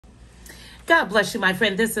God bless you, my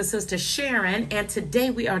friend. This is Sister Sharon, and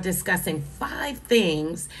today we are discussing 5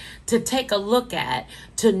 things to take a look at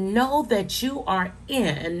to know that you are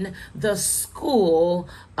in the school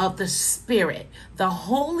of the Spirit. The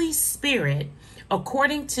Holy Spirit,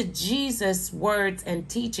 according to Jesus' words and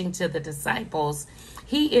teaching to the disciples,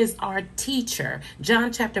 He is our teacher.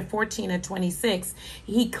 John chapter 14 and 26,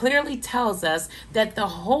 he clearly tells us that the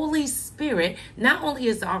Holy Spirit not only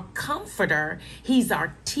is our comforter, he's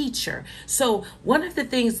our teacher. So one of the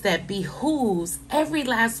things that behooves every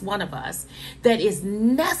last one of us, that is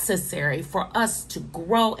necessary for us to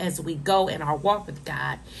grow as we go in our walk with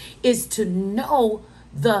God, is to know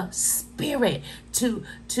the Spirit, to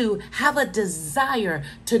have a desire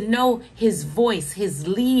to know his voice, his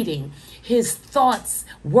leading, his thoughts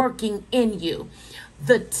working in you.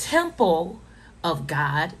 The temple of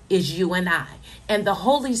God is you and I, and the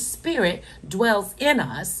Holy Spirit dwells in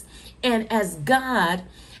us. And as God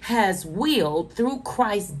has willed through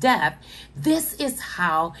Christ's death, this is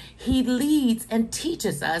how he leads and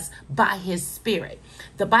teaches us by his Spirit.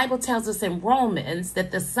 The Bible tells us in Romans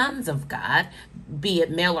that the sons of God, be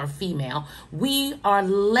it male or female, we are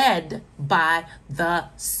led by the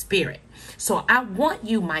Spirit. So I want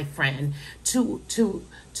you, my friend, to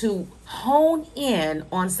hone in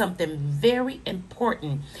on something very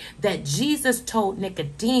important that Jesus told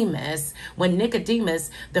Nicodemus, when Nicodemus,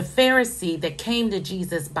 the Pharisee that came to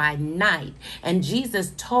Jesus by night, and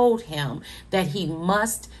Jesus told him that he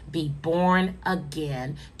must be born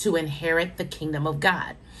again to inherit the kingdom of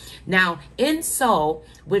God. Now,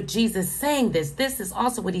 with Jesus saying this is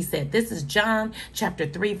also what he said. This is John chapter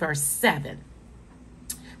 3, verse 7.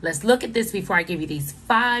 Let's look at this before I give you these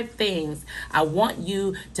 5 things I want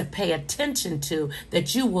you to pay attention to,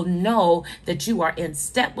 that you will know that you are in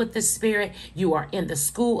step with the Spirit. You are in the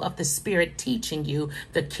school of the Spirit, teaching you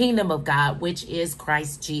the kingdom of God, which is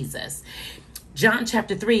Christ Jesus. John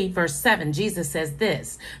chapter 3, verse 7, Jesus says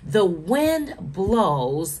this: the wind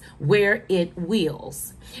blows where it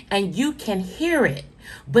wills, and you can hear it,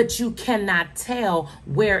 but you cannot tell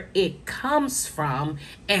where it comes from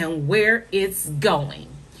and where it's going.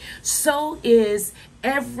 So is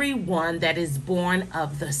everyone that is born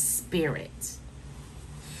of the Spirit.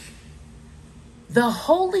 The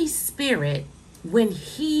Holy Spirit, when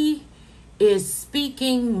he is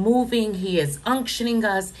speaking, moving, he is unctioning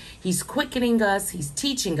us, he's quickening us, he's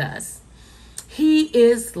teaching us. He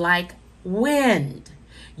is like wind.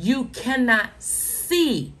 You cannot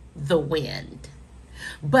see the wind,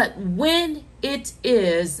 but when it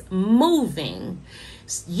is moving,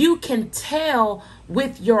 you can tell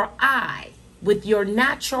with your eye, with your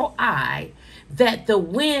natural eye, that the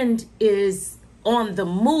wind is on the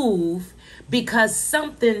move because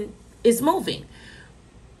something is moving.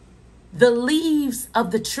 The leaves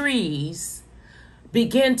of the trees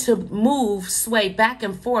begin to move, sway back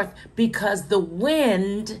and forth because the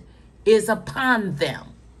wind is upon them.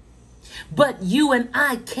 But you and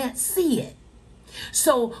I can't see it.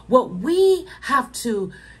 So what we have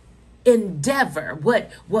to endeavor,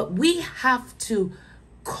 what we have to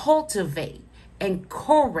cultivate and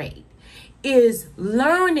curate, is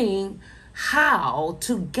learning how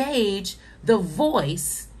to gauge the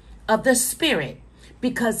voice of the Spirit,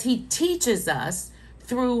 because he teaches us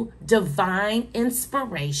through divine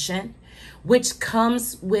inspiration, which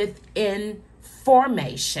comes with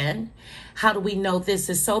information. How do we know this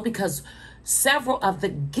is so? Because several of the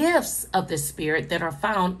gifts of the Spirit that are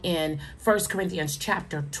found in 1 Corinthians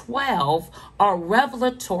chapter 12 are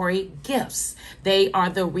revelatory gifts. They are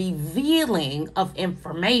the revealing of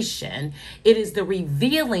information. It is the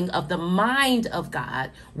revealing of the mind of God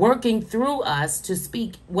working through us to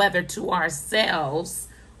speak, whether to ourselves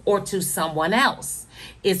or to someone else.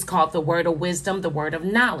 It's called the word of wisdom, the word of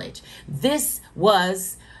knowledge. This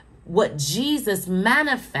was what Jesus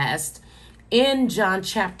manifested in John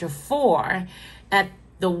chapter 4 at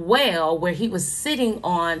the well, where he was sitting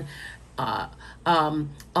on a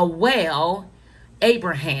well,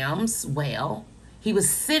 Abraham's well. He was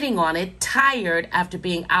sitting on it, tired after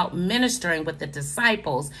being out ministering with the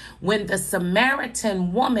disciples, when the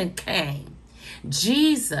Samaritan woman came.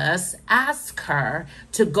 Jesus asked her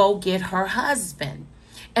to go get her husband.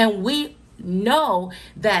 And we know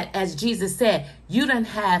that, as Jesus said, you done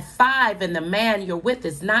have 5 and the man you're with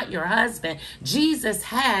is not your husband. Jesus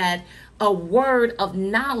had a word of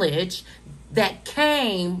knowledge that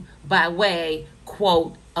came by way,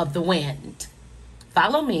 quote, of the wind.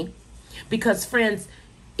 Follow me. Because, friends,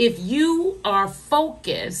 if you are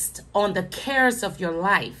focused on the cares of your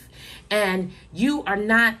life and you are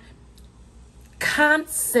not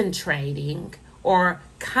concentrating or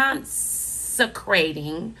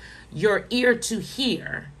consecrating your ear to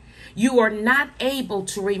hear, You are not able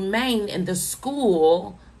to remain in the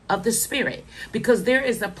school of the Spirit, because there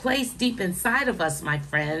is a place deep inside of us, my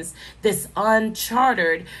friends, that's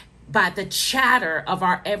unchartered by the chatter of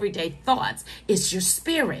our everyday thoughts. It's your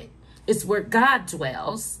spirit. It's where God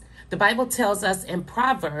dwells. The Bible tells us in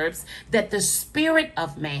Proverbs that the spirit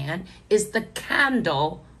of man is the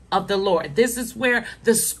candle of the Lord. This is where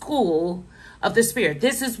the school of the Spirit.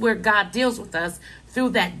 This is where God deals with us through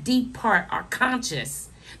that deep part, our conscious.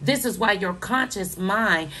 This is why your conscious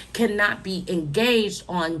mind cannot be engaged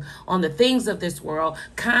on the things of this world,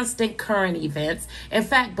 constant current events. In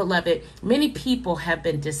fact, beloved, many people have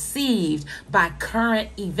been deceived by current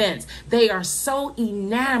events. They are so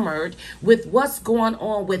enamored with what's going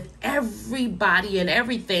on with everybody and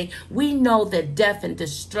everything. We know that death and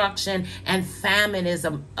destruction and famine is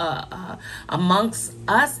amongst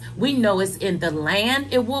us. We know it's in the land.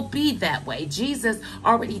 It will be that way. Jesus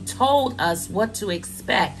already told us what to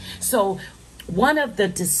expect. So one of the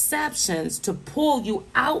deceptions to pull you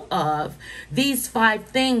out of these 5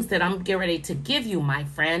 things that I'm getting ready to give you, my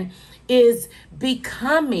friend, is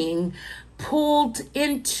becoming pulled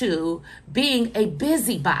into being a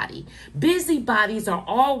busybody. Busybodies are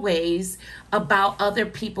always about other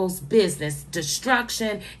people's business,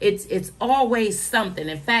 destruction. It's always something.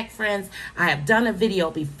 In fact, friends, I have done a video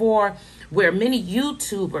before where many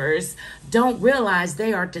YouTubers don't realize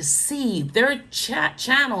they are deceived. Their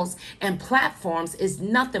channels and platforms is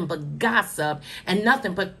nothing but gossip and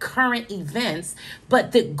nothing but current events.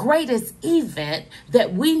 But the greatest event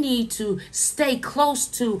that we need to stay close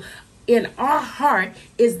to in our heart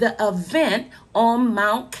is the event on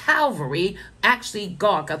Mount Calvary, actually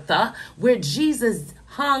Golgotha, where Jesus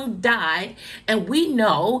hung, died, and we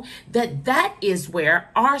know that that is where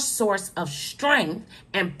our source of strength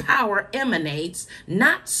and power emanates,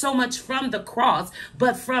 not so much from the cross,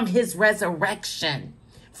 but from his resurrection.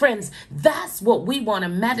 Friends, that's what we want to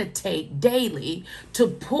meditate daily, to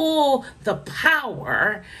pull the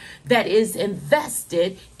power that is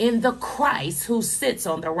invested in the Christ who sits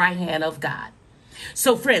on the right hand of God.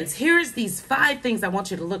 So friends, here's these 5 things I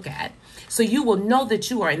want you to look at, so you will know that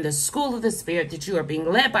you are in the school of the Spirit, that you are being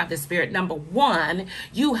led by the Spirit. Number 1,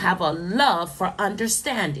 you have a love for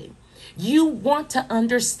understanding. You want to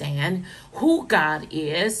understand who God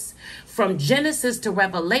is from Genesis to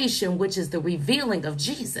Revelation, which is the revealing of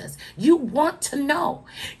Jesus. You want to know.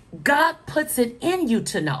 God puts it in you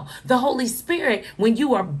to know. The Holy Spirit, when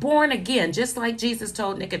you are born again, just like Jesus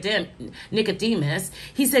told Nicodemus,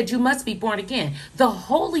 he said, you must be born again. The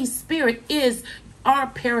Holy Spirit is our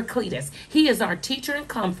Paracletus. He is our teacher and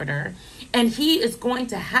comforter, and he is going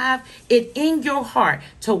to have it in your heart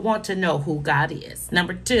to want to know who God is.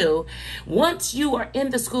 Number 2, once you are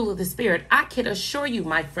in the school of the Spirit, I can assure you,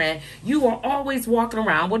 my friend, you are always walking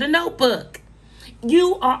around with a notebook.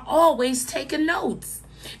 You are always taking notes.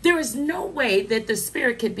 There is no way that the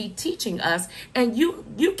Spirit could be teaching us and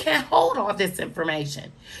you can't hold all this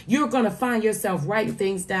information. You're going to find yourself writing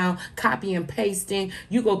things down, copy and pasting.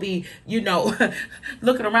 You're going to be,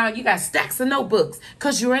 looking around. You got stacks of notebooks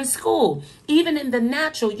because you're in school. Even in the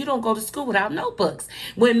natural, you don't go to school without notebooks.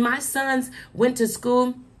 When my sons went to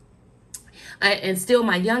school, and still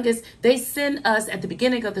my youngest, they send us at the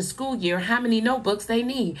beginning of the school year how many notebooks they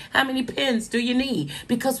need. How many pens do you need?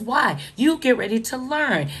 Because why? You get ready to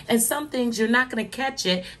learn. And some things you're not going to catch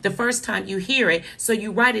it the first time you hear it. So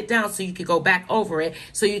you write it down so you can go back over it,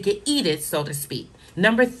 so you can eat it, so to speak.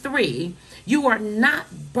 Number 3, you are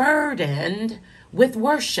not burdened with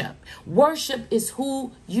worship. Worship is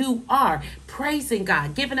who you are. Praising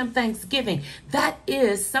God, giving him thanksgiving. That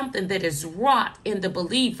is something that is wrought in the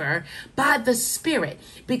believer by the Spirit,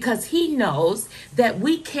 because he knows that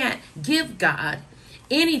we can't give God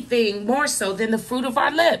anything more so than the fruit of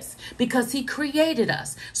our lips, because he created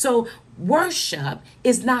us. So worship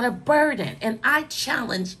is not a burden. And I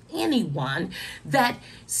challenge anyone that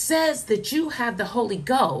says that you have the Holy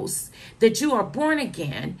Ghost, that you are born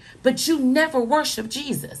again, but you never worship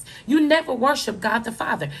Jesus. You never worship God the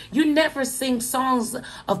Father. You never sing songs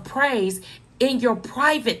of praise in your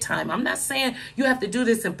private time. I'm not saying you have to do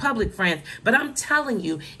this in public, friends, but I'm telling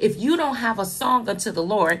you, if you don't have a song unto the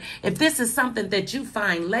Lord, if this is something that you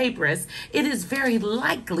find laborious, it is very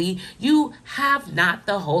likely you have not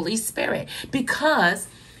the Holy Spirit, because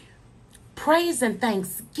praise and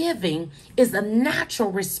thanksgiving is a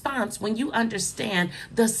natural response when you understand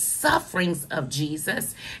the sufferings of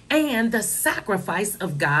Jesus and the sacrifice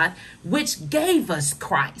of God, which gave us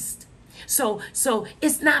Christ. So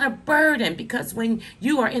it's not a burden, because when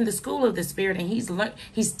you are in the school of the Spirit and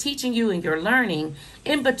he's teaching you and you're learning,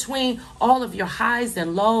 in between all of your highs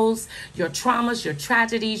and lows, your traumas, your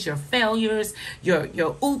tragedies, your failures, your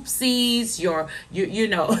oopsies, you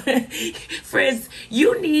know, friends,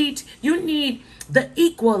 you need the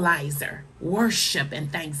equalizer, worship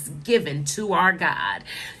and thanksgiving to our God.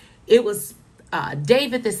 It was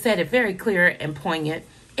David that said it very clear and poignant.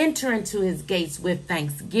 Enter into his gates with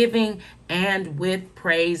thanksgiving and with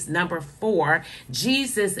praise. Number 4,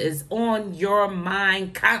 Jesus is on your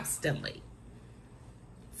mind constantly.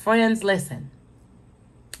 Friends, listen.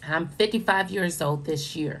 I'm 55 years old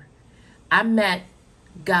this year. I met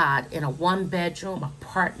God in a 1-bedroom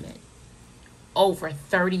apartment over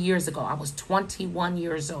 30 years ago. I was 21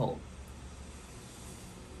 years old.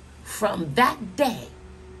 From that day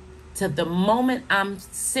to the moment I'm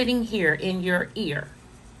sitting here in your ear,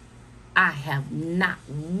 I have not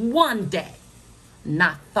one day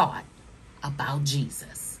not thought about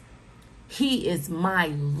Jesus. He is my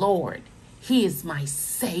Lord. He is my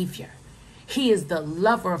Savior. He is the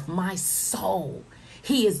lover of my soul.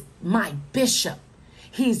 He is my bishop.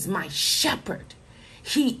 He's my shepherd.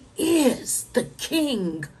 He is the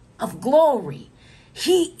King of glory.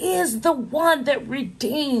 He is the one that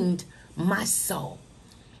redeemed my soul.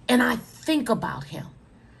 And I think about him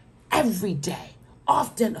every day,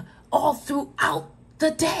 often, all throughout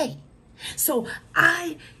the day. So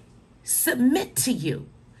I submit to you,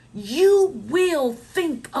 you will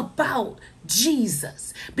think about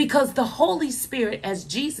Jesus, because the Holy Spirit, as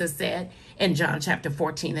Jesus said in John chapter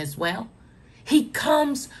 14 as well, he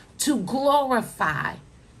comes to glorify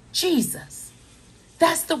Jesus.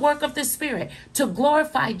 That's the work of the Spirit, to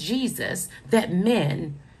glorify Jesus, that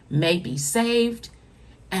men may be saved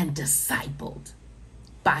and discipled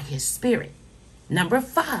by his Spirit. Number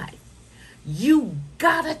 5, you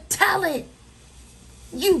gotta tell it.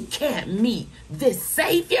 You can't meet this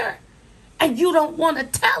Savior and you don't want to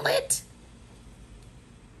tell it.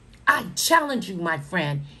 I challenge you, my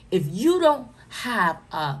friend, if you don't have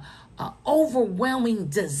a overwhelming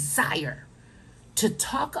desire to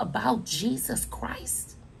talk about Jesus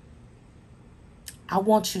Christ, I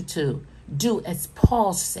want you to do as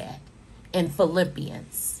Paul said in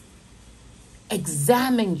Philippians.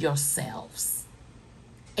 Examine yourselves.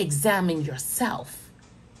 Examine yourself.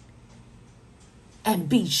 And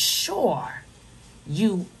be sure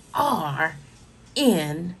you are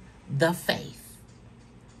in the faith.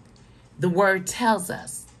 The word tells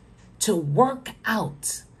us to work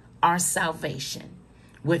out our salvation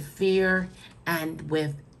with fear and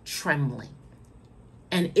with trembling.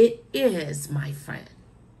 And it is, my friend,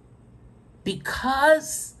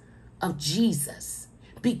 because of Jesus,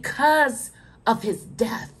 because of his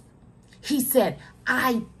death. He said,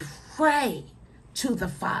 I pray to the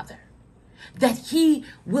Father that he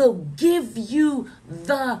will give you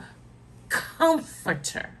the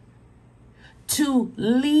Comforter to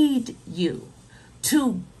lead you,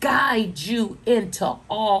 to guide you into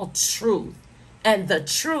all truth. And the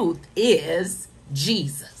truth is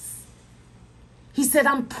Jesus. He said,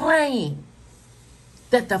 I'm praying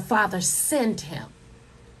that the Father send him.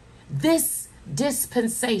 This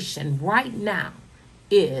dispensation right now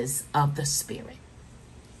is of the Spirit.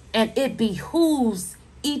 And it behooves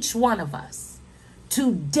each one of us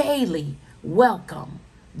to daily welcome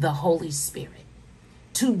the Holy Spirit,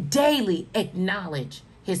 to daily acknowledge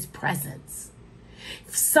his presence.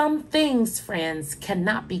 Some things, friends,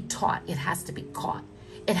 cannot be taught. It has to be caught.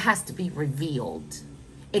 It has to be revealed.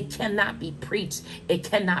 It cannot be preached. It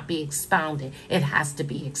cannot be expounded. It has to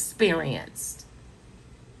be experienced.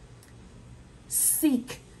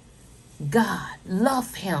 Seek God.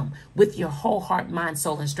 Love him with your whole heart, mind,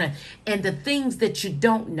 soul, and strength. And the things that you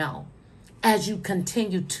don't know, as you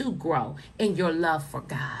continue to grow in your love for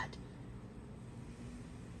God,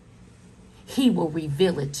 he will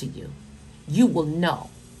reveal it to you. You will know.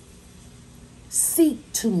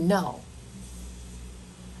 Seek to know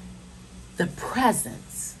the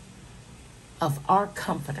presence of our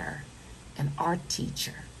Comforter and our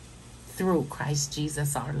Teacher through Christ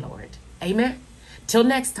Jesus our Lord. Amen. Till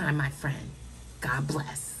next time, my friend, God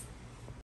bless.